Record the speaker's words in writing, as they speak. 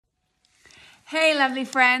Hey, lovely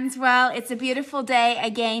friends. Well, it's a beautiful day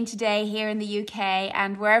again today here in the UK,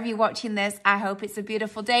 and wherever you're watching this, I hope it's a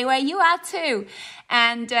beautiful day where you are too.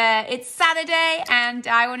 And it's Saturday, and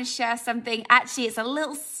I want to share something. Actually, it's a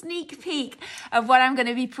little sneak peek of what I'm going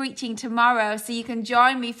to be preaching tomorrow, so you can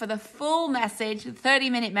join me for the full message, the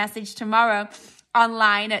 30-minute message tomorrow,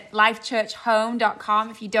 online at lifechurchhome.com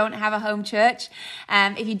if you don't have a home church.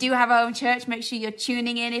 If you do have a home church, make sure you're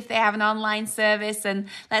tuning in if they have an online service, and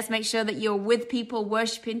let's make sure that you're with people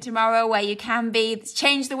worshiping tomorrow where you can be. It's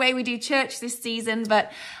changed the way we do church this season,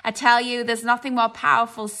 but I tell you, there's nothing more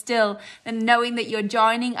powerful still than knowing that you're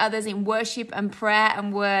joining others in worship and prayer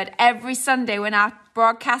and word. Every Sunday when our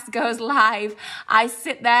broadcast goes live, I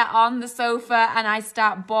sit there on the sofa and I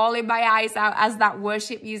start bawling my eyes out as that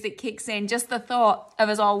worship music kicks in. Just the thought of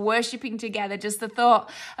us all worshiping together, just the thought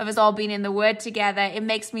of us all being in the word together, it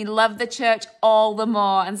makes me love the church all the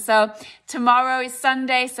more. And so tomorrow is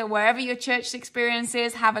Sunday, so wherever your church experience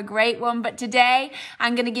is, have a great one. But today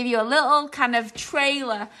I'm going to give you a little kind of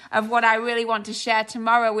trailer of what I really want to share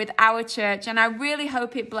tomorrow with our church, and I really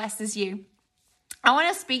hope it blesses you. I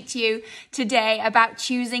want to speak to you today about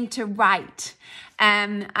choosing to write.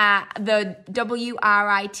 The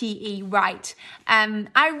W-R-I-T-E, write.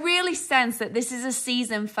 I really sense that this is a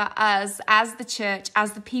season for us as the church,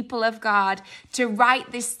 as the people of God, to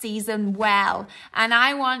write this season well. And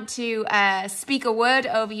I want to speak a word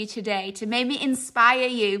over you today to maybe inspire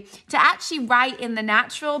you to actually write in the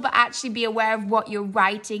natural, but actually be aware of what you're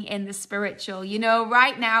writing in the spiritual. You know,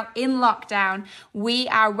 right now in lockdown, we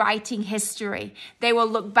are writing history. They will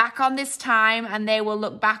look back on this time and they will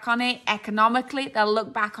look back on it economically. They'll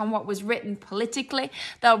look back on what was written politically.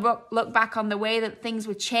 They'll look back on the way that things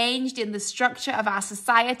were changed in the structure of our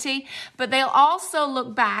society. But they'll also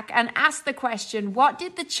look back and ask the question, what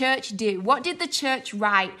did the church do? What did the church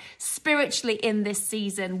write spiritually in this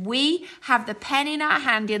season? We have the pen in our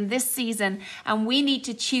hand in this season, and we need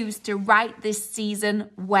to choose to write this season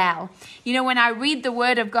well. You know, when I read the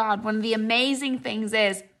Word of God, one of the amazing things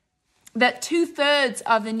is that 2/3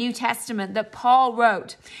 of the New Testament that Paul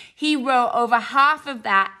wrote, he wrote over half of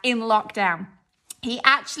that in lockdown. He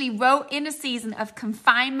actually wrote in a season of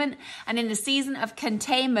confinement and in a season of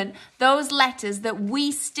containment those letters that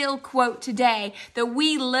we still quote today, that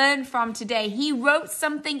we learn from today. He wrote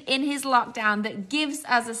something in his lockdown that gives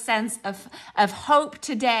us a sense of hope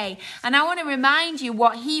today. And I want to remind you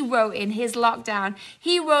what he wrote in his lockdown.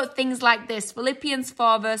 He wrote things like this, Philippians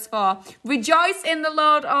 4 verse 4, rejoice in the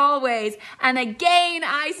Lord always, and again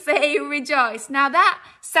I say rejoice. Now that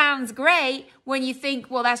sounds great when you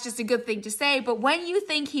think, well, that's just a good thing to say. But when you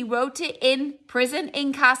think he wrote it in prison,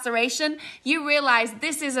 incarceration, you realize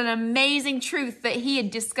this is an amazing truth that he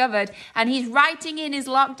had discovered. And he's writing in his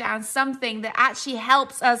lockdown something that actually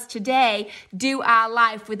helps us today do our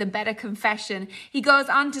life with a better confession. He goes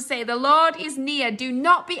on to say, the Lord is near. Do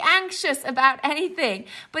not be anxious about anything,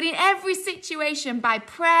 but in every situation, by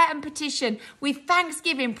prayer and petition, with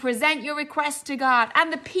thanksgiving, present your requests to God.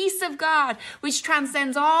 And the peace of God, which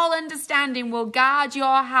transcends all understanding, will guard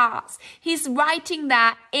your hearts. He's writing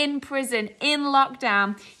that in prison, in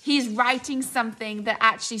lockdown. He's writing something that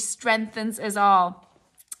actually strengthens us all.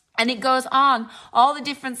 And it goes on, all the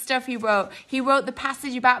different stuff he wrote. He wrote the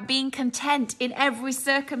passage about being content in every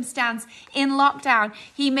circumstance in lockdown.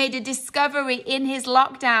 He made a discovery in his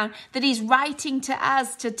lockdown that he's writing to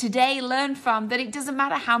us to today learn from, that it doesn't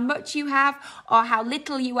matter how much you have or how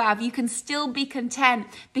little you have, you can still be content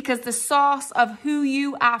because the source of who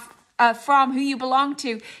you are from, who you belong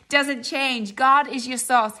to, doesn't change. God is your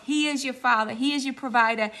source. He is your father. He is your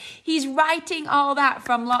provider. He's writing all that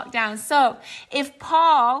from lockdown. So if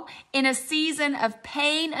Paul, in a season of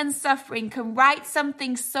pain and suffering, can write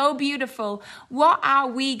something so beautiful, what are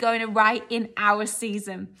we going to write in our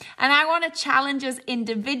season? And I want to challenge us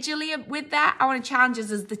individually with that. I want to challenge us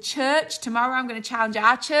as the church. Tomorrow I'm going to challenge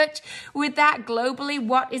our church with that globally.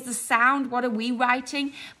 What is the sound? What are we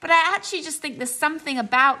writing? But I actually just think there's something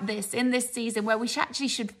about this in this season where we actually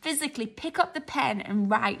should physically pick up the pen and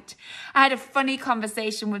write. I had a funny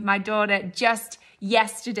conversation with my daughter just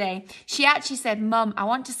yesterday. She actually said, Mum, I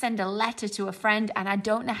want to send a letter to a friend and I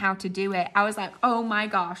don't know how to do it. I was like, oh my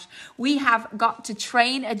gosh, we have got to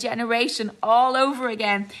train a generation all over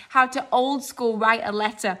again how to old school write a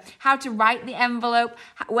letter, how to write the envelope,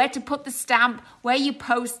 where to put the stamp, where you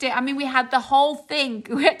post it. I mean, we had the whole thing.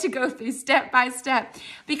 We had to go through step by step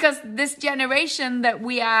because this generation that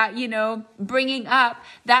we are, bringing up,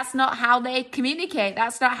 that's not how they communicate.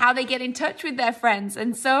 That's not how they get in touch with their friends.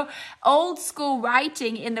 And so old school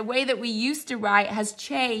writing in the way that we used to write has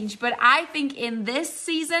changed. But I think in this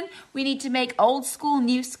season, we need to make old school,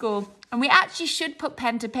 new school. And we actually should put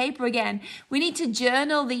pen to paper again. We need to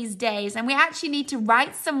journal these days, and we actually need to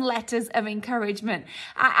write some letters of encouragement.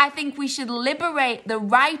 I think we should liberate the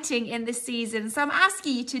writing in this season. So I'm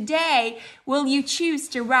asking you today, will you choose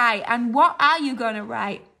to write? And what are you going to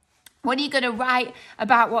write? What are you going to write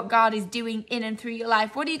about what God is doing in and through your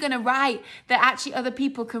life? What are you going to write that actually other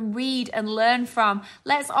people can read and learn from?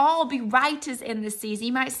 Let's all be writers in this season.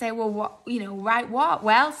 You might say, well, write what?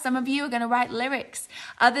 Well, some of you are going to write lyrics.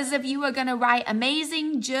 Others of you are going to write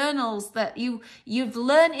amazing journals that you've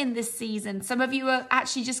learned in this season. Some of you are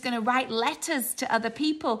actually just going to write letters to other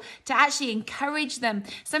people to actually encourage them.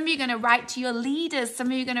 Some of you are going to write to your leaders. Some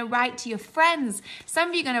of you are going to write to your friends. Some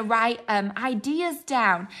of you are going to write ideas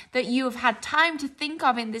down that you have had time to think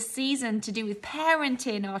of in this season, to do with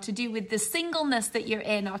parenting or to do with the singleness that you're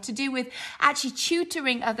in or to do with actually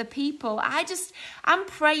tutoring other people. I'm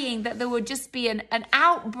praying that there would just be an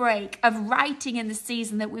outbreak of writing in the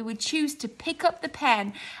season, that we would choose to pick up the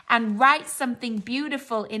pen and write something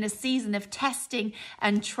beautiful in a season of testing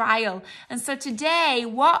and trial. And so today,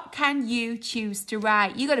 what can you choose to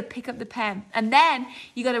write? You got to pick up the pen, and then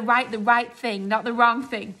you got to write the right thing, not the wrong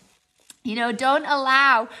thing. Don't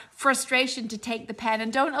allow frustration to take the pen,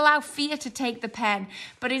 and don't allow fear to take the pen,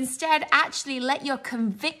 but instead actually let your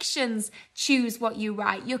convictions choose what you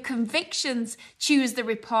write. Your convictions choose the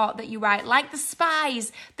report that you write. Like the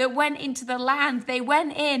spies that went into the land, they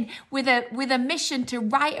went in with a mission to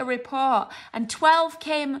write a report, and 12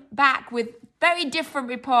 came back with very different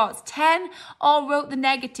reports. 10 all wrote the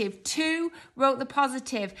negative. 2 wrote the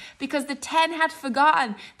positive, because the 10 had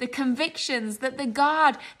forgotten the convictions that the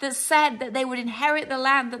God that said that they would inherit the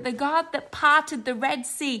land, that the God that parted the Red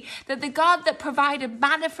Sea, that the God that provided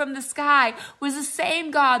manna from the sky was the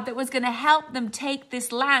same God that was going to help them take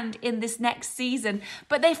this land in this next season.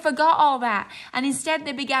 But they forgot all that, and instead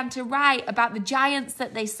they began to write about the giants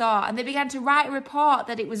that they saw, and they began to write a report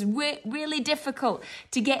that it was really difficult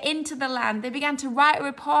to get into the land. They began to write a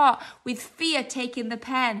report with fear taking the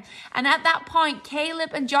pen. And at that point, Caleb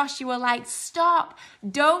and Joshua were like, stop,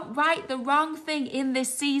 don't write the wrong thing in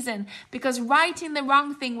this season, because writing the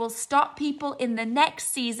wrong thing will stop people in the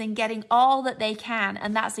next season getting all that they can.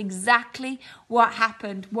 And that's exactly what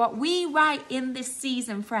happened. What we write in this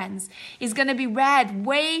season, friends, is going to be read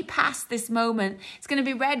way past this moment. It's going to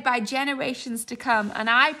be read by generations to come. And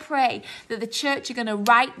I pray that the church are going to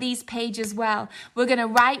write these pages well. We're going to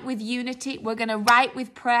write with unity. We're going to write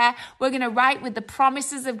with prayer. We're going to write with the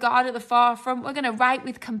promises of God at the forefront. We're going to write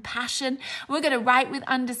with compassion. We're going to write with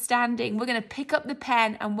understanding. We're going to pick up the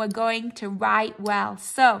pen and we're going to write well.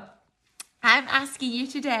 So I'm asking you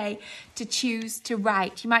today to choose to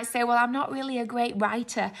write. You might say, well, I'm not really a great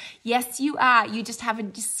writer. Yes, you are. You just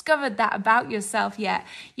haven't discovered that about yourself yet.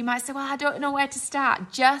 You might say, well, I don't know where to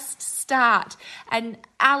start. Just start. And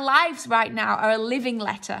our lives right now are a living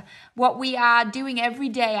letter. What we are doing every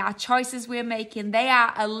day, our choices we're making, they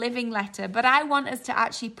are a living letter. But I want us to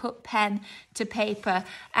actually put pen to paper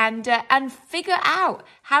and figure out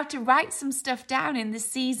how to write some stuff down in this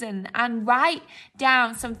season, and write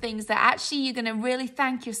down some things that actually you're going to really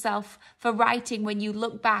thank yourself for writing when you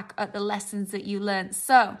look back at the lessons that you learned.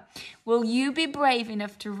 So, will you be brave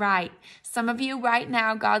enough to write? Some of you right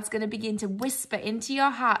now, God's going to begin to whisper into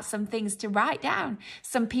your heart some things to write down,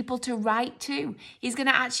 some people to write to. He's going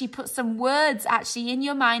to actually put some words actually in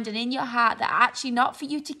your mind and in your heart that are actually not for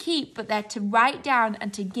you to keep, but they're to write down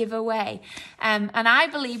and to give away. And I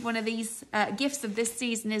believe one of these gifts of this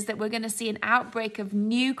season is that we're going to see an outbreak of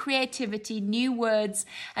new creativity, new words,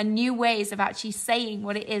 and new ways of actually saying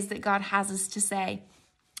what it is that God has us to say.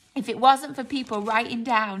 If it wasn't for people writing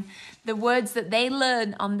down the words that they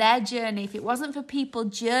learn on their journey, if it wasn't for people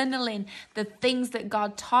journaling the things that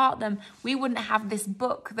God taught them, we wouldn't have this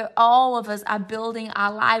book that all of us are building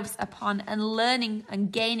our lives upon and learning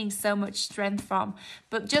and gaining so much strength from.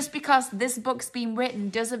 But just because this book's been written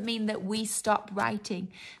doesn't mean that we stop writing.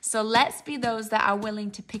 So let's be those that are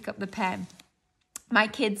willing to pick up the pen. My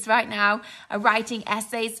kids right now are writing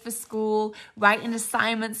essays for school, writing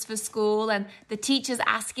assignments for school, and the teacher's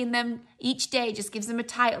asking them each day, just gives them a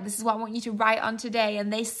title. This is what I want you to write on today.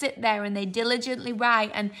 And they sit there and they diligently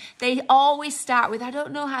write, and they always start with, I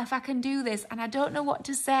don't know if I can do this, and I don't know what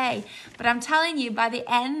to say. But I'm telling you, by the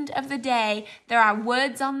end of the day, there are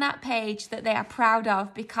words on that page that they are proud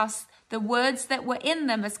of, because the words that were in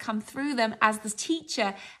them has come through them as the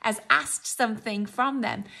teacher has asked something from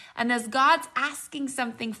them. And as God's asking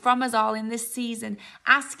something from us all in this season,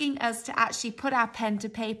 asking us to actually put our pen to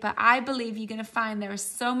paper, I believe you're going to find there is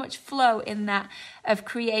so much flow in that of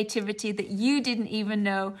creativity that you didn't even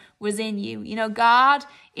know was in you. You know, God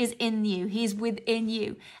is in you. He's within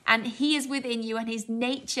you. And he is within you, and his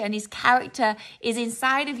nature and his character is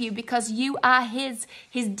inside of you because you are his.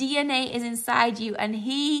 His DNA is inside you, and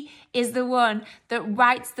he is the one that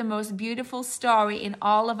writes the most beautiful story in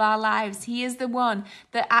all of our lives. He is the one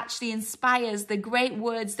that actually inspires the great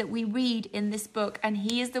words that we read in this book, and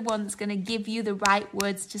he is the one that's going to give you the right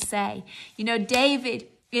words to say. You know, David,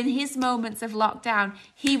 in his moments of lockdown,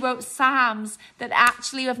 he wrote psalms that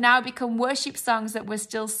actually have now become worship songs that we're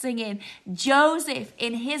still singing. Joseph,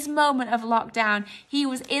 in his moment of lockdown, he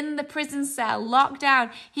was in the prison cell, locked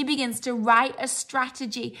down. He begins to write a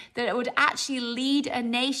strategy that would actually lead a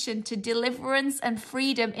nation to deliverance and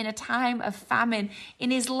freedom in a time of famine.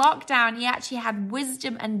 In his lockdown, he actually had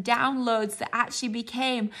wisdom and downloads that actually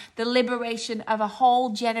became the liberation of a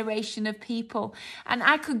whole generation of people. And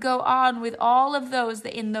I could go on with all of those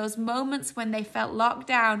that in those moments when they felt locked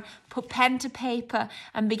down, put pen to paper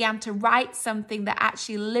and began to write something that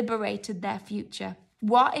actually liberated their future.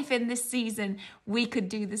 What if in this season we could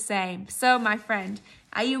do the same? So, my friend,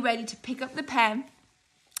 are you ready to pick up the pen?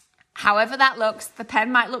 However that looks, the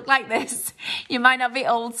pen might look like this. You might not be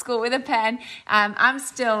old school with a pen. I'm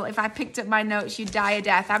still, if I picked up my notes, you'd die a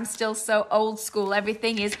death. I'm still so old school.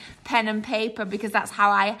 Everything is pen and paper because that's how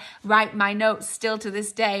I write my notes still to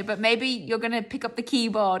this day. But maybe you're going to pick up the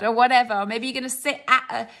keyboard or whatever. Or maybe you're going to sit at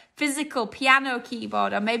a physical piano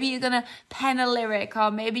keyboard, or maybe you're going to pen a lyric,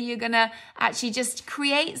 or maybe you're going to actually just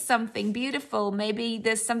create something beautiful. Maybe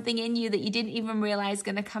there's something in you that you didn't even realize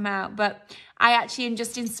going to come out. But I actually am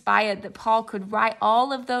just inspired that Paul could write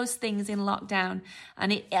all of those things in lockdown.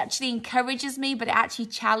 And it actually encourages me, but it actually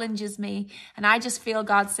challenges me. And I just feel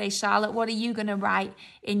God say, Charlotte, what are you going to write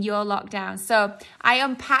in your lockdown? So I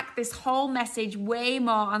unpacked this whole message way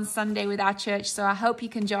more on Sunday with our church. So I hope you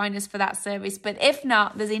can join us for that service. But if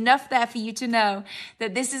not, there's enough there for you to know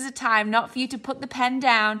that this is a time not for you to put the pen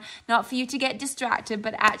down, not for you to get distracted,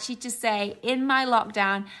 but actually to say, in my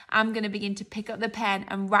lockdown, I'm going to begin to pick up the pen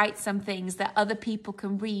and write some things that other people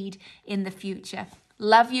can read in the future.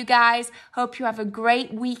 Love you guys. Hope you have a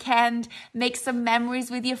great weekend. Make some memories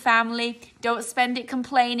with your family. Don't spend it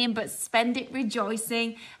complaining, but spend it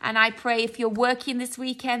rejoicing. And I pray if you're working this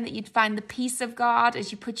weekend that you'd find the peace of God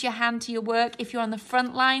as you put your hand to your work. If you're on the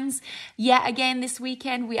front lines, yet again this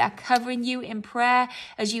weekend, we are covering you in prayer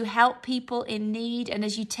as you help people in need and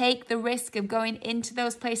as you take the risk of going into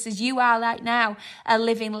those places. You are right now a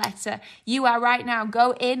living letter. You are right now.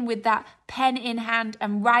 Go in with that pen in hand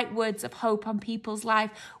and write words of hope on people's life.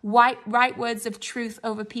 Write words of truth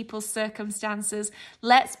over people's circumstances.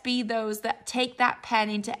 Let's be those that take that pen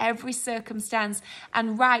into every circumstance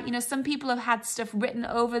and write. You know, some people have had stuff written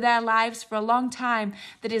over their lives for a long time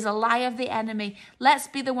that is a lie of the enemy. Let's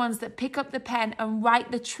be the ones that pick up the pen and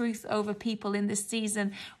write the truth over people in this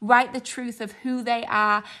season. Write the truth of who they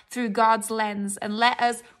are through God's lens, and let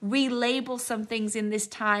us relabel some things in this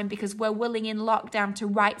time because we're willing in lockdown to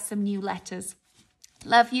write some new letters.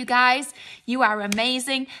 Love you guys. You are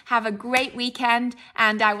amazing. Have a great weekend,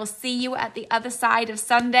 and I will see you at the other side of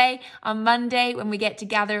Sunday on Monday when we get to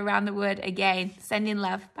gather around the word again. Sending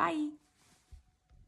love. Bye.